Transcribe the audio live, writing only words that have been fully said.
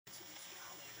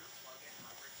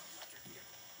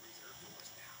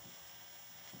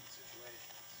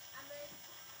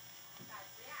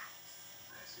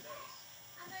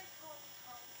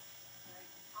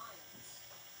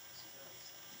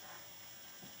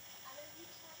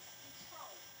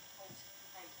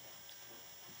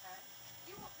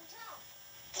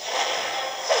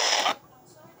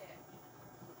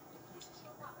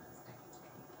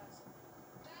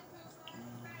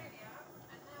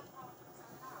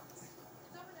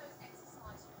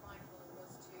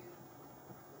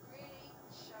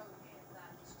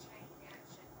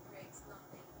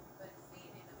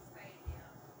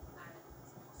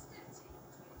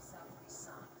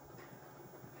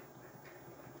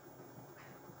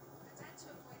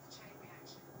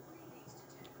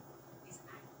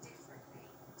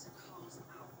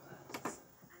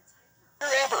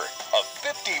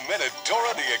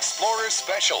Explorer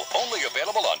Special, only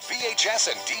available on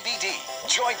VHS and DVD.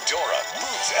 Join Dora,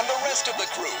 Boots, and the rest of the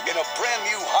crew in a brand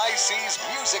new high seas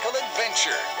musical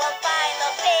adventure. We'll find the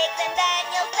pigs and then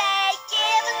you'll say,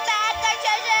 give us back our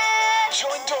treasure.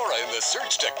 Join Dora in the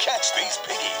search to catch these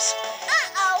piggies.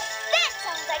 Uh-oh, that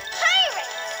sounds like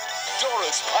pirates.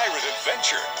 Dora's Pirate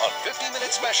Adventure, a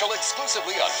 50-minute special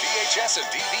exclusively on VHS and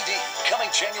DVD.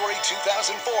 Coming January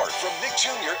 2004 from Nick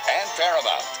Jr. and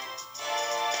Paramount.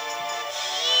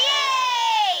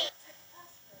 Yay!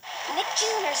 Nick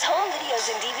Jr.'s home videos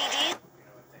and DVDs.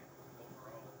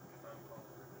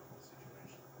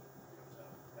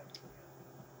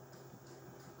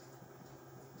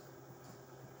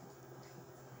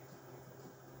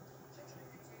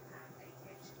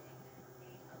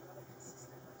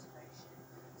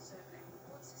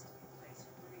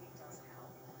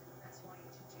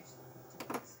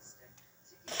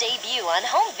 Debut on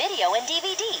home video and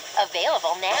DVD.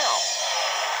 Available now.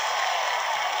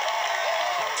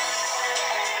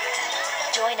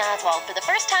 Join Oswald for the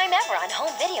first time ever on home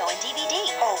video and DVD.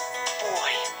 Oh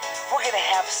boy, we're gonna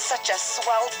have such a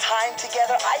swell time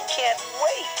together. I can't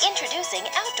wait. Introducing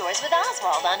Outdoors with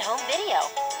Oswald on home video.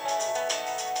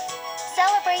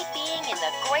 Celebrate being in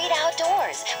the great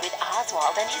outdoors with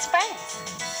Oswald and his friends.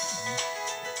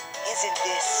 Isn't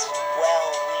this swell,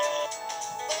 Weenie?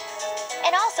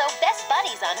 And also Best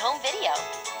Buddies on home video.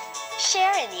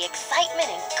 Share in the excitement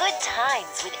and good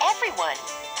times with everyone.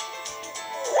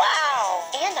 Wow!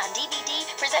 And on DVD,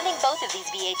 presenting both of these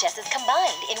VHSs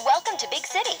combined in Welcome to Big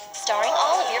City, starring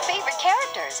all of your favorite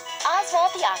characters.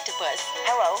 Oswald the Octopus.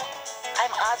 Hello,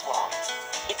 I'm Oswald.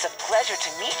 It's a pleasure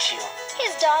to meet you.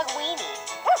 His dog Weenie.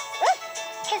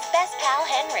 His best pal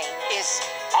Henry. Is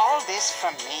all this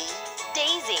from me?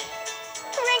 Daisy.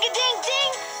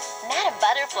 Ring-a-ding-ding. Madam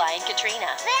Butterfly and Katrina.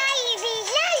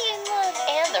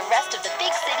 And the rest of the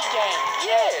Big City gang.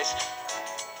 Yes.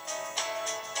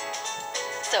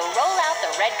 So roll out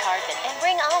the red carpet and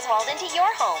bring Oswald into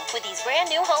your home with these brand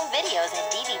new home videos and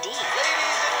DVDs.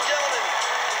 Ladies and gentlemen,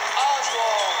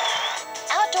 Oswald.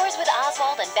 Outdoors with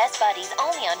Oswald and Best Buddies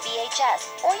only on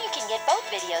VHS, or you can get both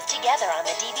videos together on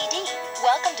the DVD.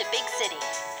 Welcome to Big City.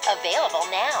 Available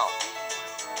now.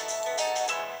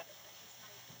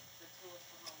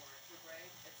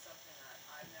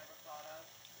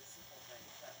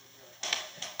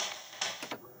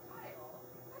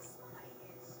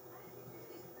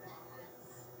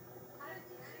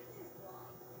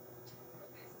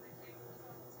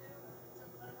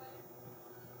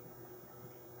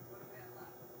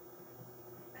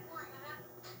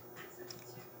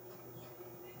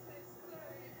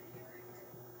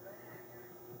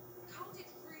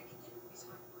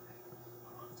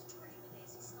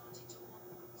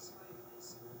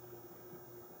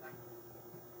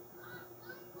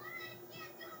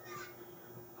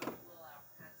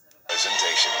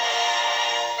 Presentation.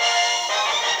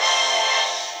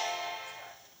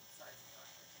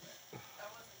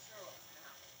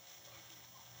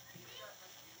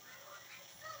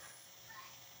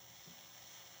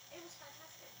 It was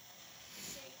fantastic.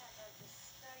 So you had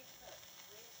just stay put,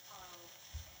 really piled,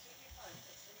 keep your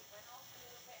focus, and it went off a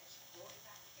little bit, she brought it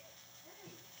back again. Hey,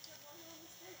 so what do you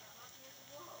understand? I'm happy as a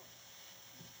world.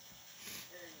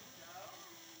 There you go.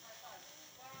 High five.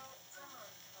 Well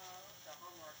done, Carl. The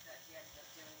homework that you ended up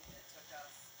doing, it took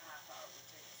us a half hour, it would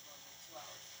take us more than 2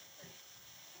 hours to complete.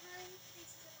 3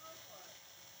 pieces of homework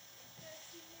in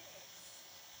 30 minutes.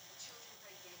 The children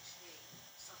with ADHD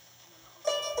suffer from a lot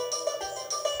of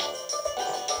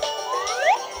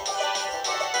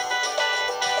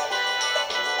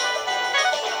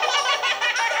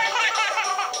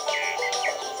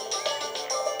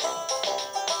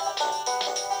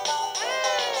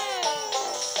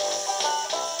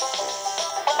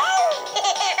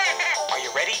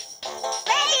Ready!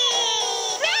 Ready!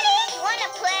 Wanna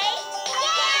play?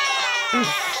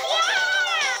 Yeah!